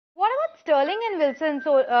Sterling and Wilson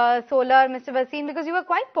Solar, Mr. Bhasin, because you were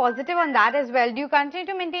quite positive on that as well. Do you continue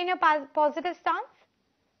to maintain your positive stance?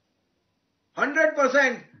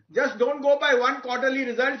 100%. Just don't go by one quarterly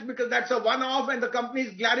results, because that's a one-off, and the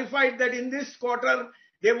companies clarified that in this quarter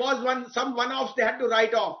there was some one-offs they had to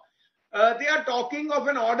write off. They are talking of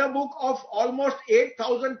an order book of almost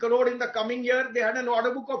 8,000 crore in the coming year. They had an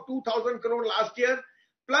order book of 2,000 crore last year.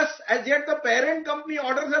 Plus, as yet the parent company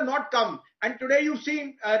orders have not come. And today you've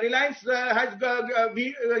seen Reliance has done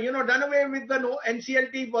away with the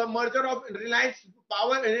NCLT merger of Reliance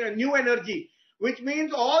Power, New Energy, which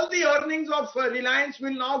means all the earnings of Reliance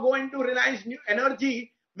will now go into Reliance New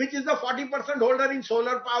Energy, which is the 40% holder in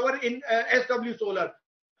solar power in SW Solar.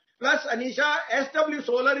 Plus, Anisha, SW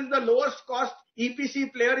Solar is the lowest cost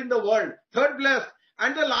EPC player in the world, third place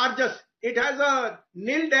and the largest. It has a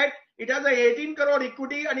nil debt. It has a 18 crore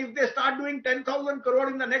equity, and if they start doing 10,000 crore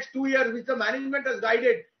in the next 2 years, which the management has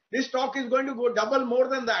guided, this stock is going to go double more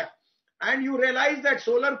than that. And you realize that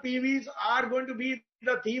solar PVs are going to be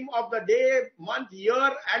the theme of the day, month, year,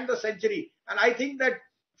 and the century. And I think that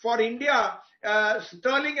for India,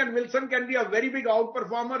 Sterling and Wilson can be a very big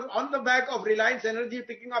outperformer on the back of Reliance Energy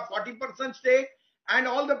picking up 40% stake and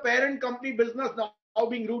all the parent company business now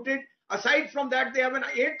being rooted. Aside from that, they have an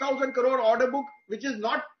 8,000 crore order book, which has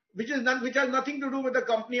nothing to do with the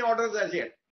company orders as yet.